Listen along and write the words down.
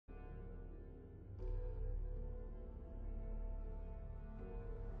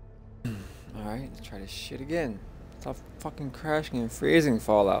Alright, let's try this shit again. Stop fucking crashing and freezing,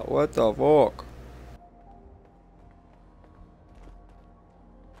 Fallout. What the fuck?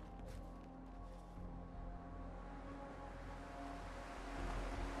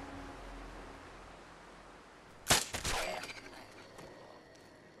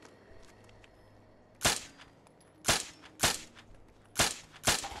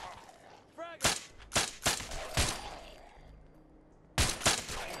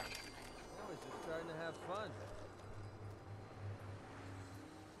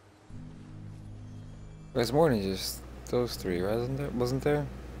 There's more than just those three, wasn't there? Wasn't there?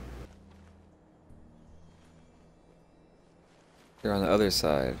 You're on the other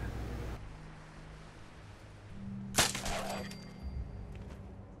side.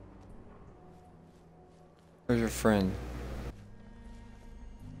 Where's your friend?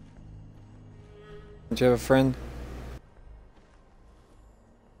 Don't you have a friend?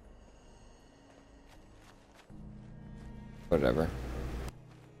 Whatever.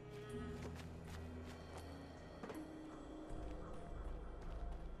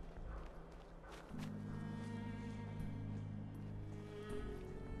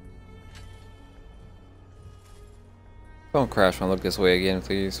 Don't crash when I look this way again,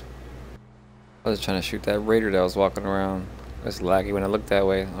 please. I was trying to shoot that raider that was walking around. It's laggy when I look that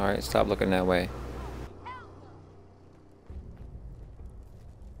way. Alright, stop looking that way.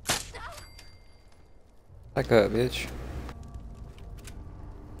 Back up, bitch.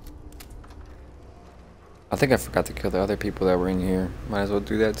 I think I forgot to kill the other people that were in here. Might as well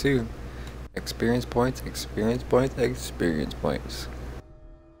do that too. Experience points, experience points, experience points.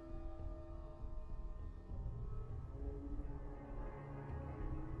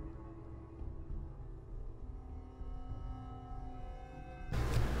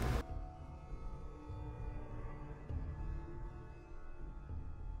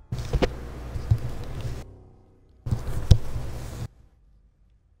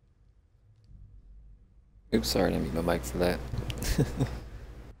 Oops, sorry, I didn't mute my mic for that.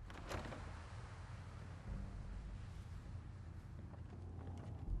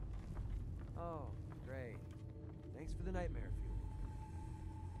 Oh, great. Thanks for the nightmare fuel.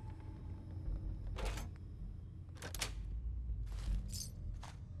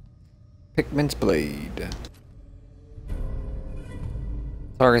 Pikeman's blade.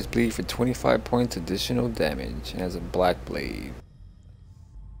 Targets bleed for 25 points additional damage and has a black blade.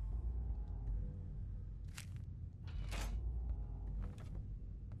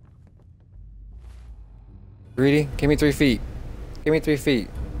 Greedy, give me 3 feet. Give me 3 feet.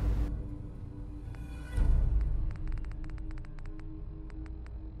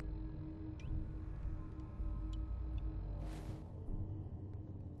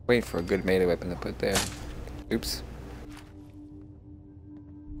 Wait for a good melee weapon to put there. Oops.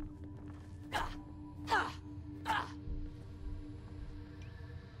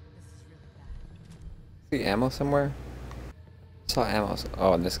 See ammo somewhere? Saw ammo.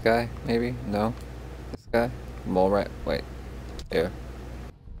 Oh, and this guy? Maybe? No? This guy? Mole rat? Wait. There.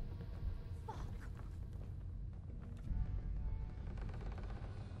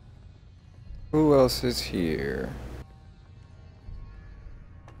 Who else is here?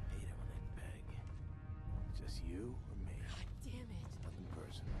 Hate it when they beg. Just you or me? God damn it. Nothing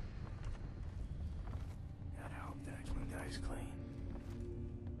personal. Gotta hope the next one dies clean.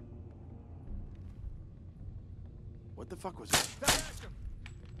 What the fuck was that?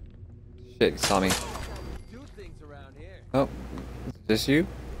 Shit, he saw me. Oh, is this you?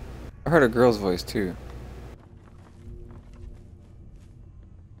 I heard a girl's voice too.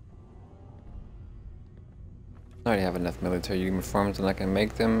 I already have enough military uniforms and I can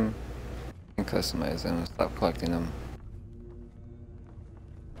make them and customize them and stop collecting them.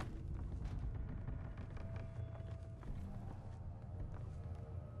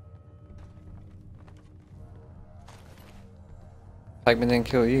 Pikeman didn't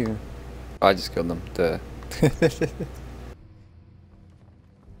kill you. Oh, I just killed them. Duh.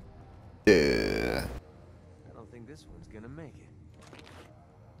 Duh. I don't think this one's gonna make it.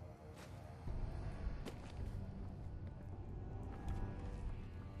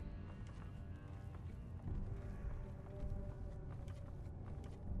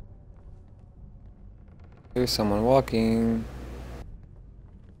 There's someone walking.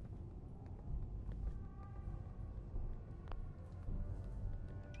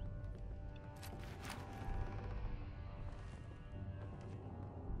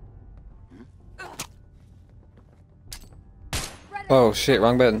 Oh shit,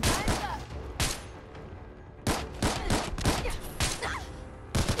 wrong button.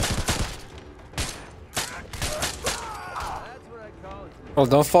 Oh,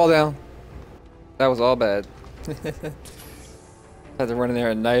 don't fall down. That was all bad. Had to run in there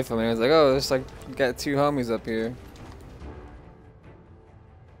and knife him, and I was like, oh, it's like you got two homies up here.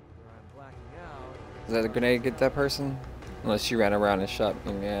 Does that a grenade get that person? Unless she ran around and shot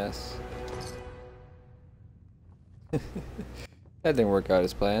me in the ass. That didn't work out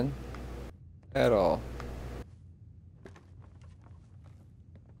as planned. At all. It's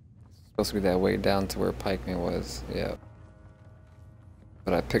supposed to be that way down to where Pikeman was. Yep.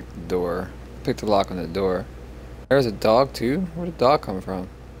 But I picked the door. Picked the lock on the door. There's a dog too? Where did the dog come from?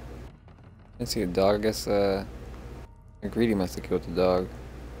 Didn't see a dog. I guess Greedy must have killed the dog.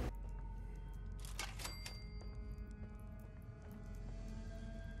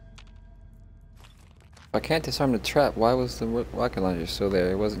 If I can't disarm the trap, why was the rocket launcher still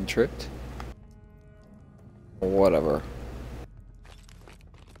there? It wasn't tripped? Whatever.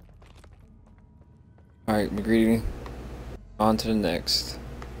 Alright, McGreedy. On to the next.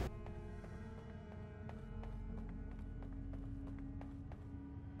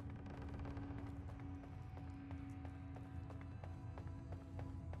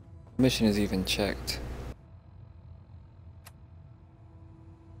 Mission is even checked.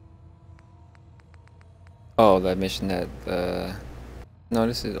 Oh, that mission that, no,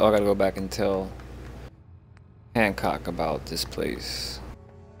 this is, oh, I gotta go back and tell Hancock about this place.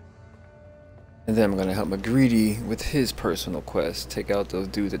 And then I'm gonna help McGreedy with his personal quest, take out those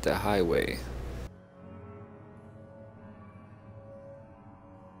dudes at the highway.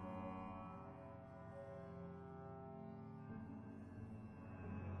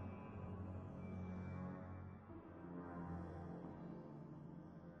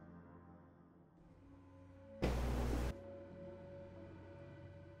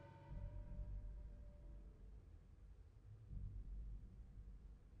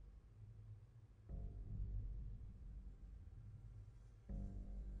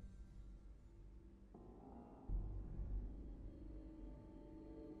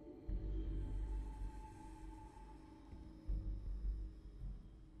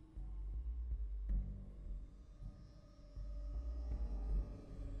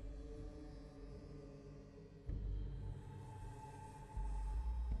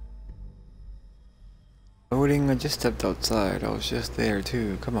 Loading, I just stepped outside. I was just there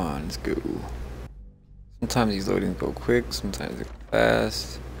too. Come on, let's go. Sometimes these loadings go quick, sometimes they go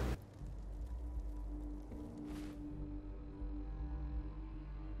fast.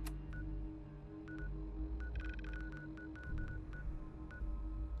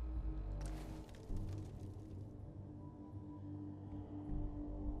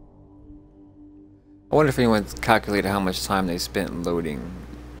 I wonder if anyone's calculated how much time they spent loading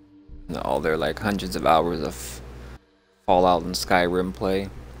all their like hundreds of hours of Fallout and Skyrim play,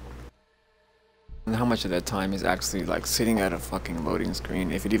 and how much of that time is actually like sitting at a fucking loading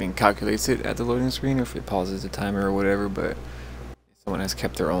screen, if it even calculates it at the loading screen or if it pauses the timer or whatever. But someone has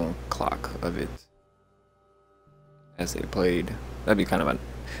kept their own clock of it as they played. That'd be kind of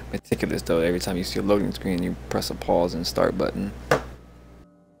meticulous though. Every time you see a loading screen you press a pause and start button.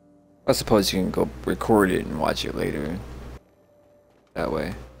 I suppose you can go record it and watch it later that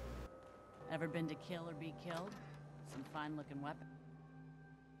way. Ever been to kill or be killed? Some fine looking weapon.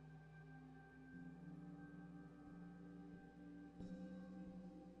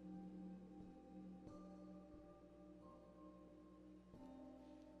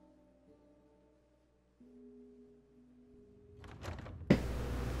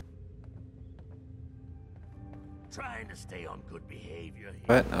 Trying to stay on good behavior here.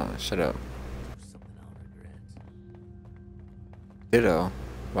 What? Oh, shut up. Something I'll regret. Ditto.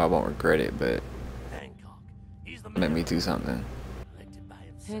 Well, I won't regret it, but Hancock. He's the make man me do something. elected by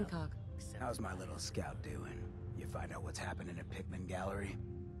himself. Hancock. How's my little scout doing? You find out what's happening at Pikeman Gallery?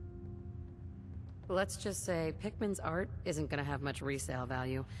 Let's just say Pikeman's art isn't gonna have much resale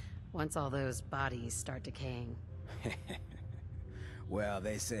value once all those bodies start decaying. Well,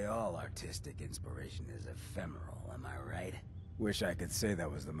 they say all artistic inspiration is ephemeral, am I right? Wish I could say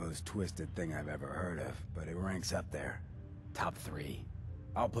that was the most twisted thing I've ever heard of, but it ranks up there. Top 3.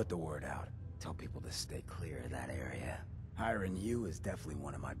 I'll put the word out. Tell people to stay clear of that area. Hiring you is definitely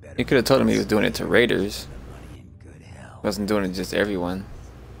one of my better... You could have told him he was doing it to raiders. Money in good health. Wasn't doing it just everyone.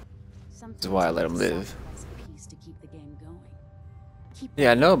 This is why I let him live.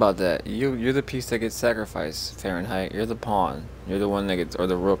 Yeah, I know about that. You're the piece that gets sacrificed, Fahrenheit. You're the pawn. You're the one that gets, or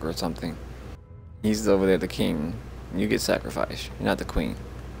the rook or something. He's over there, the king. You get sacrificed. You're not the queen.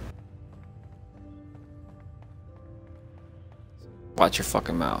 Watch your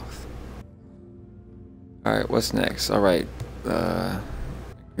fucking mouth. Alright, what's next? Alright,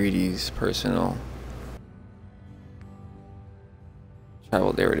 Greedy's personal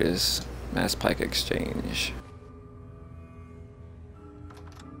travel, there it is. Mass Pike Exchange.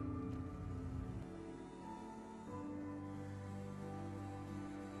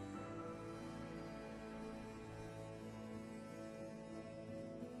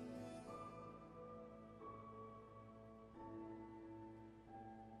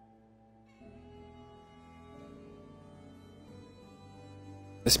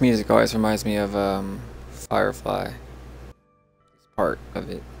 This music always reminds me of Firefly. It's part of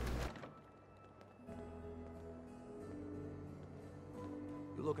it.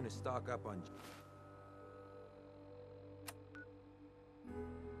 You're looking to stock up on...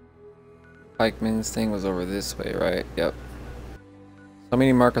 Pikeman's thing was over this way, right? Yep. So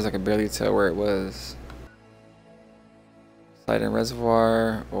many markers I could barely tell where it was. Side and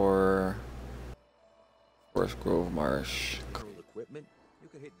Reservoir or Forest Grove Marsh. equipment. You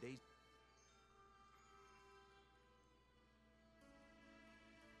could hit days...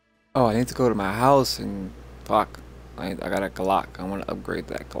 Oh, I need to go to my house and fuck. I got a Glock. I want to upgrade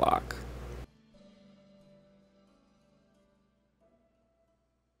that Glock.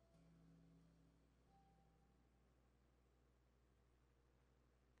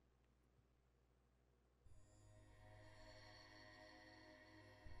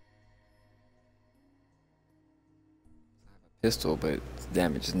 Pistol, but the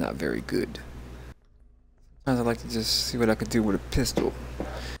damage is not very good. Sometimes I like to just see what I could do with a pistol.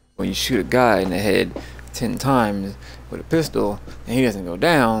 When you shoot a guy in the head 10 times with a pistol and he doesn't go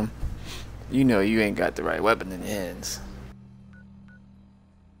down, you know you ain't got the right weapon in your hands.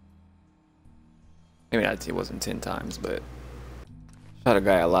 Maybe not, it wasn't 10 times, but shot a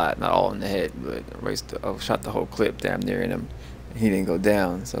guy a lot, not all in the head, but I shot the whole clip damn near in him. And he didn't go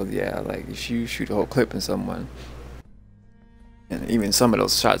down, so yeah, like if you shoot a whole clip in someone, and even some of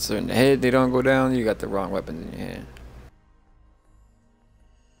those shots are in the head, they don't go down, you got the wrong weapons in your hand.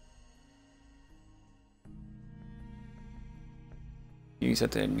 You need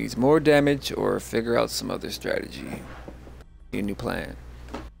something that needs more damage or figure out some other strategy. Need a new plan.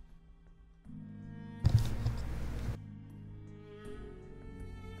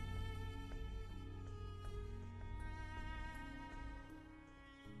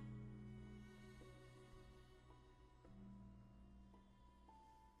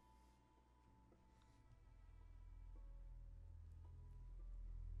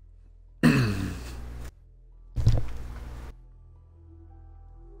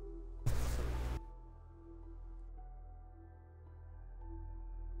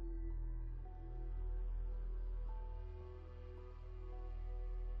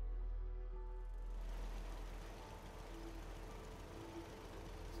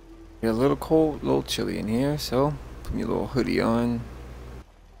 Get a little cold, a little chilly in here, so put me a little hoodie on.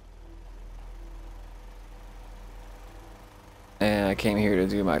 And I came here to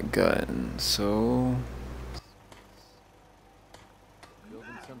do my gun, so Building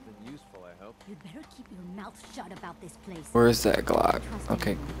something useful, I hope. You'd better keep your mouth shut about this place. where's that Glock?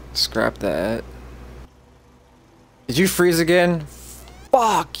 Okay, scrap that. Did you freeze again?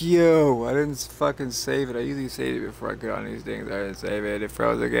 Fuck you! I didn't fucking save it. I usually save it before I get on these things. I didn't save it. It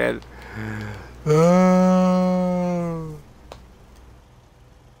froze again. Oh.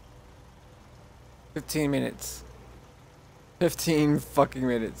 15 minutes. 15 fucking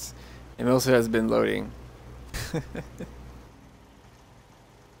minutes. And also has been loading.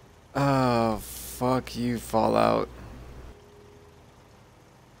 Oh, fuck you, Fallout.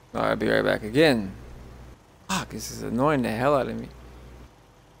 I'll be right back again. Fuck, this is annoying the hell out of me.